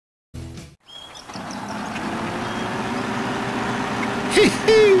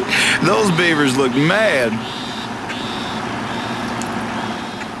Those beavers look mad.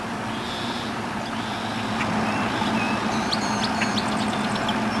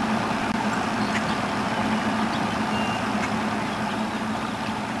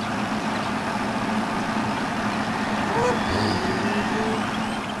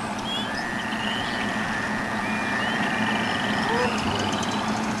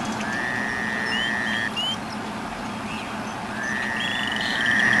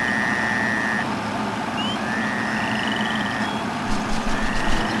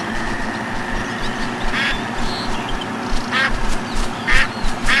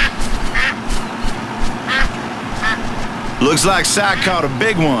 Looks like Si caught a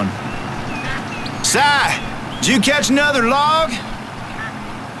big one. Si, did you catch another log?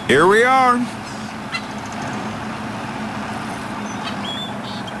 Here we are.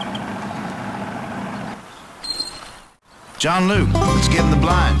 John Luke, let's get in the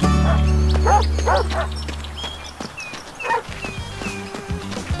blind.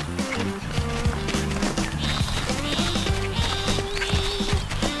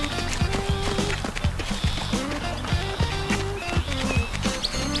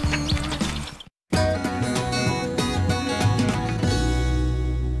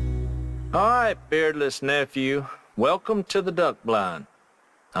 All right, beardless nephew, welcome to the duck blind.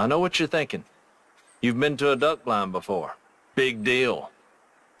 I know what you're thinking. You've been to a duck blind before. Big deal.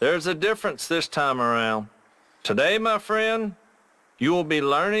 There's a difference this time around. Today, my friend, you will be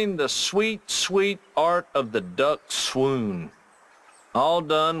learning the sweet, sweet art of the duck swoon. All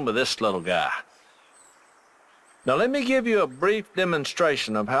done with this little guy. Now let me give you a brief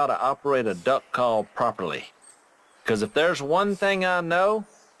demonstration of how to operate a duck call properly. Because if there's one thing I know,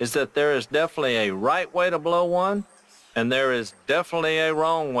 is that there is definitely a right way to blow one, and there is definitely a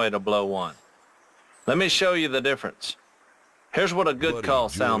wrong way to blow one. Let me show you the difference. Here's what a good call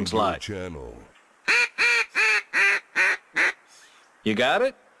sounds like. You got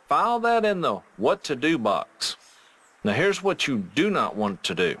it? File that in the what to do box. Now here's what you do not want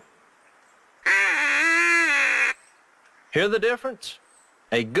to do. Hear the difference?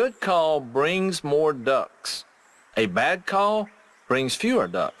 A good call brings more ducks. A bad call brings fewer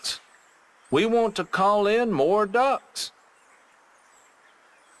ducks. We want to call in more ducks.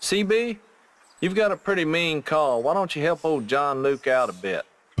 CB, you've got a pretty mean call. Why don't you help old John Luke out a bit?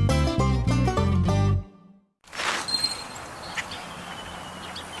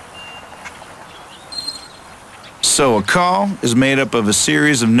 So a call is made up of a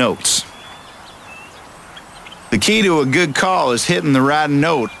series of notes. The key to a good call is hitting the right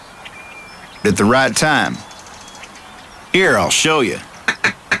note at the right time. Here, I'll show you.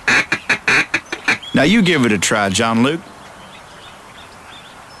 Now you give it a try, John Luke.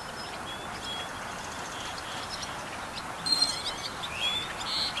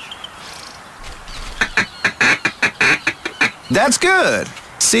 That's good.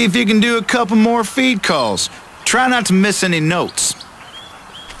 See if you can do a couple more feed calls. Try not to miss any notes.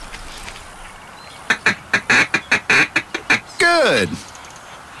 Good.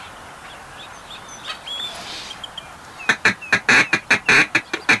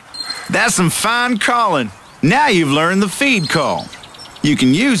 That's some fine calling. Now you've learned the feed call. You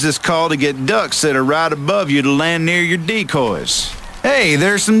can use this call to get ducks that are right above you to land near your decoys. Hey,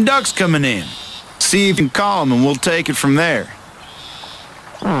 there's some ducks coming in. See if you can call them and we'll take it from there.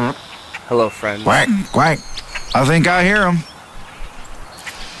 Hello, friend. Quack, quack. I think I hear them.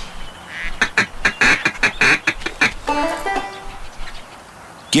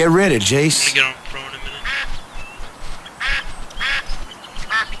 Get ready, Jace. Get on phone in a minute.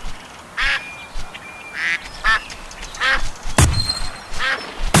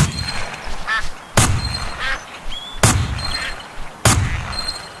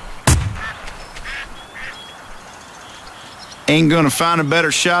 Ain't gonna find a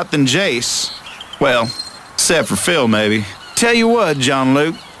better shot than Jace. Well, except for Phil, maybe. Tell you what, John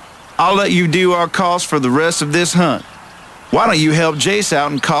Luke, I'll let you do our calls for the rest of this hunt. Why don't you help Jace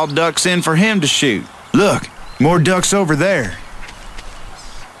out and call ducks in for him to shoot? Look, more ducks over there.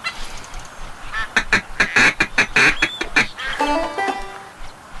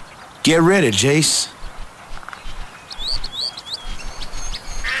 Get ready, Jace.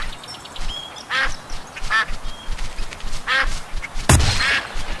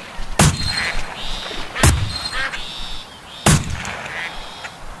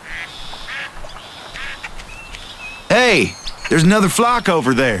 Hey, there's another flock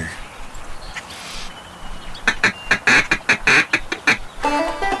over there.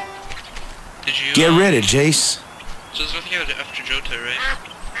 Did you, Get ready, Jace. So there's nothing after Jota, right?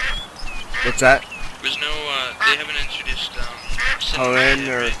 What's that? There's no, they haven't introduced, Poland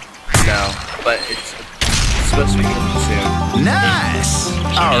or no, but it's supposed to be coming soon. Nice!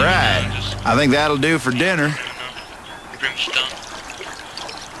 All right. I think that'll do for dinner.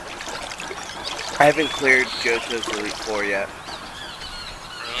 I haven't cleared JoJo's Elite 4 yet.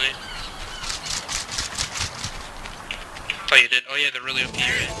 Really? Oh, you did? Oh yeah, they're really OP,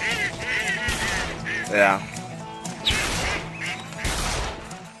 right? Yeah.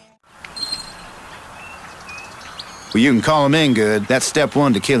 Well, you can call them in good. That's step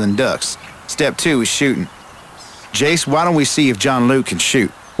 1 to killing ducks. Step 2 is shooting. Jace, why don't we see if John Luke can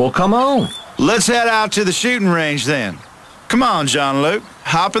shoot? Well, come on. Let's head out to the shooting range then. Come on, John Luke.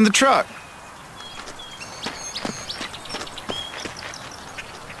 Hop in the truck.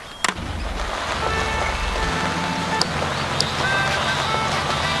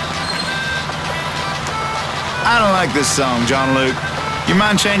 I don't like this song, John Luke. You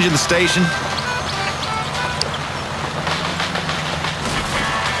mind changing the station?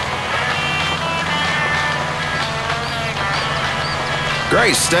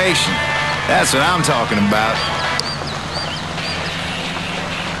 Great station. That's what I'm talking about.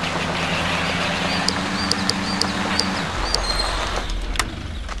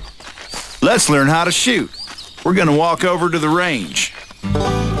 Let's learn how to shoot. We're gonna walk over to the range.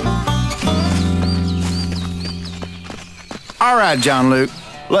 All right, John Luke,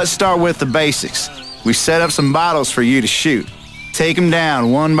 let's start with the basics. We set up some bottles for you to shoot. Take them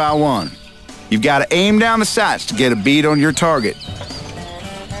down one by one. You've got to aim down the sights to get a bead on your target.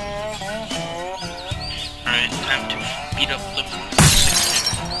 Alright, time to beat up the...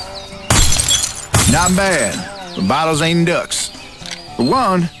 Not bad. The bottles ain't ducks. For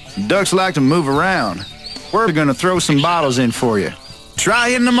one, ducks like to move around. We're gonna throw some bottles in for you. Try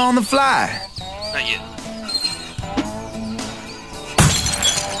hitting them on the fly. Not yet.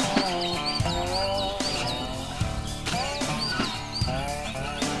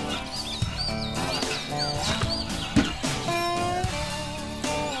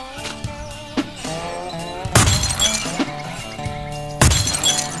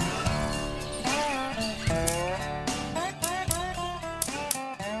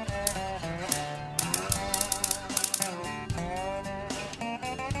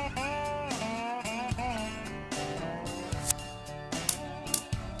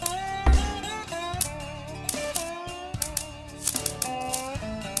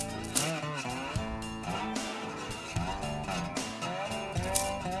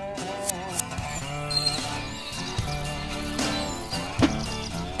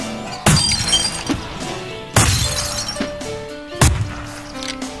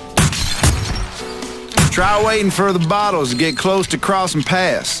 Try waiting for the bottles to get close to crossing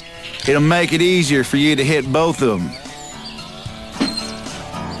paths. It'll make it easier for you to hit both of them.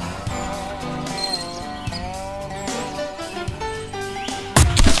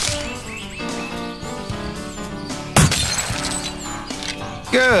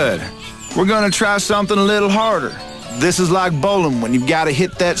 Good. We're gonna try something a little harder. This is like bowling when you've got to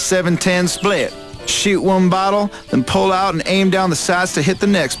hit that 7-10 split. Shoot one bottle, then pull out and aim down the sights to hit the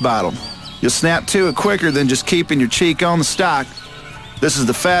next bottle. You'll snap to it quicker than just keeping your cheek on the stock. This is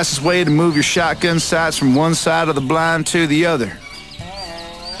the fastest way to move your shotgun sights from one side of the blind to the other.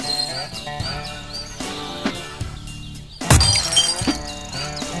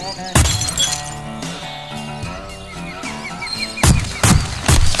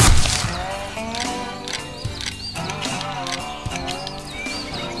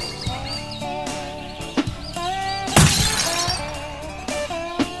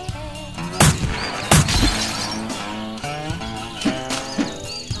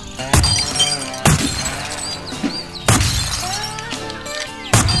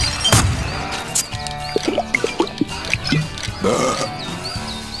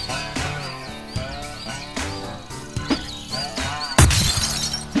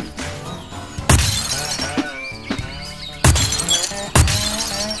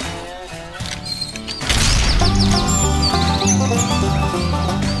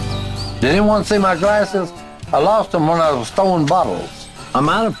 Did anyone see my glasses? I lost them when I was throwing bottles. I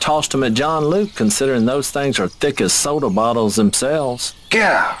might have tossed them at John Luke, considering those things are thick as soda bottles themselves.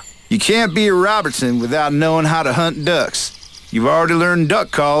 Get out. You can't be a Robertson without knowing how to hunt ducks. You've already learned duck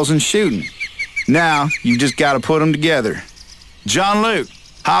calls and shooting. Now, you've just got to put them together. John Luke,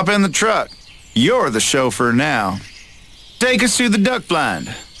 hop in the truck. You're the chauffeur now. Take us through the duck blind.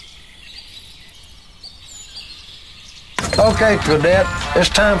 Okay, cadet, it's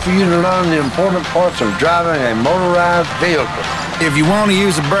time for you to learn the important parts of driving a motorized vehicle. If you want to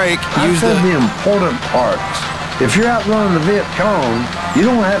use a brake, I use said the... the important parts. If you're out running the Viet Cong, you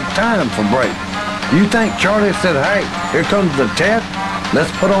don't have time for brakes. You think Charlie said, hey, here comes the Ted,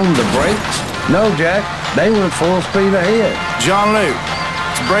 let's put on the brakes? No, Jack, they went full speed ahead. John Luke,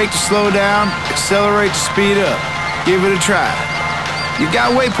 it's brake to slow down, accelerate to speed up. Give it a try. You've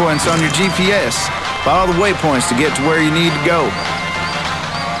got waypoints on your GPS. Follow the waypoints to get to where you need to go.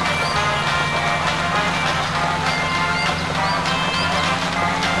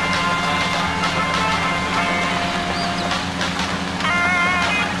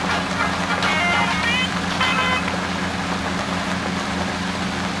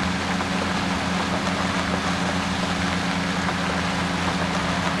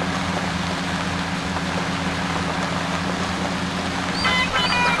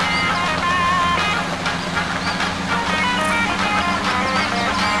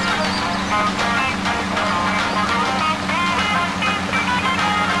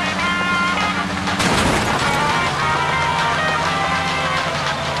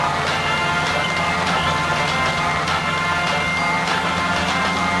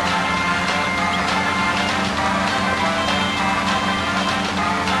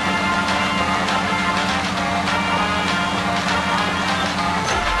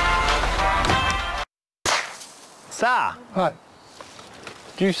 Si, What?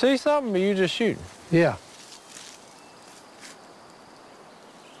 do you see something or you just shooting? Yeah,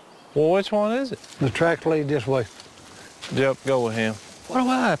 Well, which one is it? the track lead this way. Yep, go with him. Why do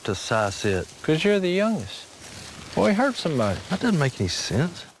I have to size it? Because you're the youngest. Well, he hurt somebody. That doesn't make any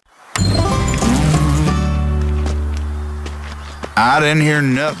sense. I didn't hear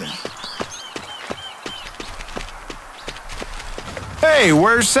nothing. Hey,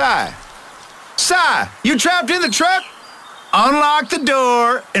 where's Si? Si, you trapped in the truck? Unlock the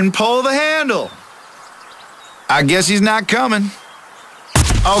door and pull the handle. I guess he's not coming.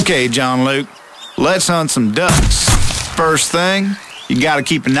 Okay, John Luke, let's hunt some ducks. First thing, you gotta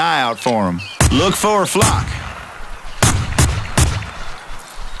keep an eye out for them. Look for a flock.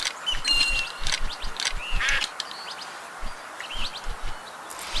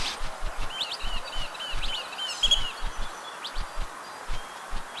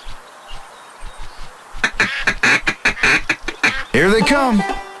 Here they come.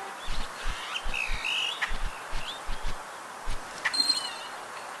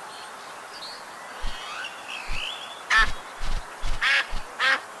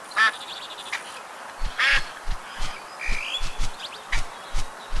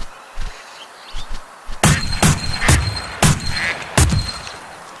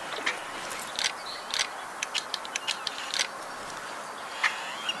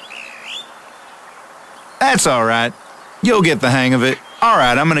 That's all right. You'll get the hang of it. All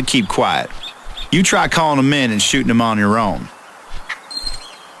right, I'm gonna keep quiet. You try calling them in and shooting them on your own.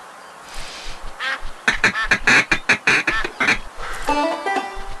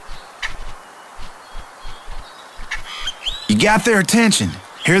 You got their attention.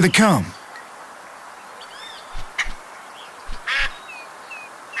 Here they come.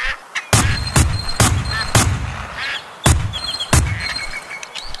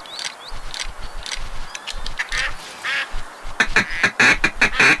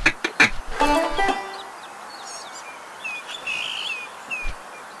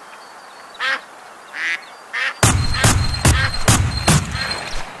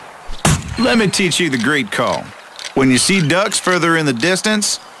 Let me teach you the greet call. When you see ducks further in the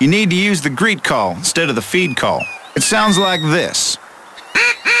distance, you need to use the greet call instead of the feed call. It sounds like this.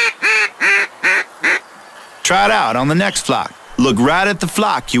 Try it out on the next flock. Look right at the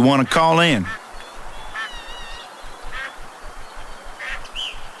flock you want to call in.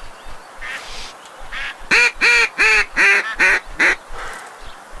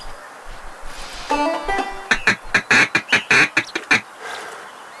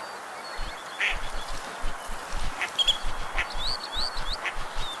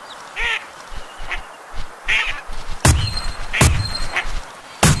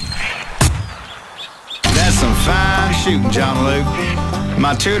 Some fine shooting, John Luke.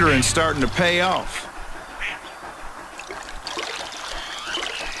 My tutoring's starting to pay off.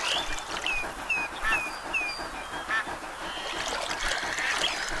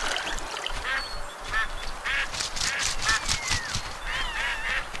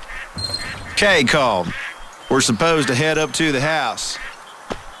 Kay called. We're supposed to head up to the house.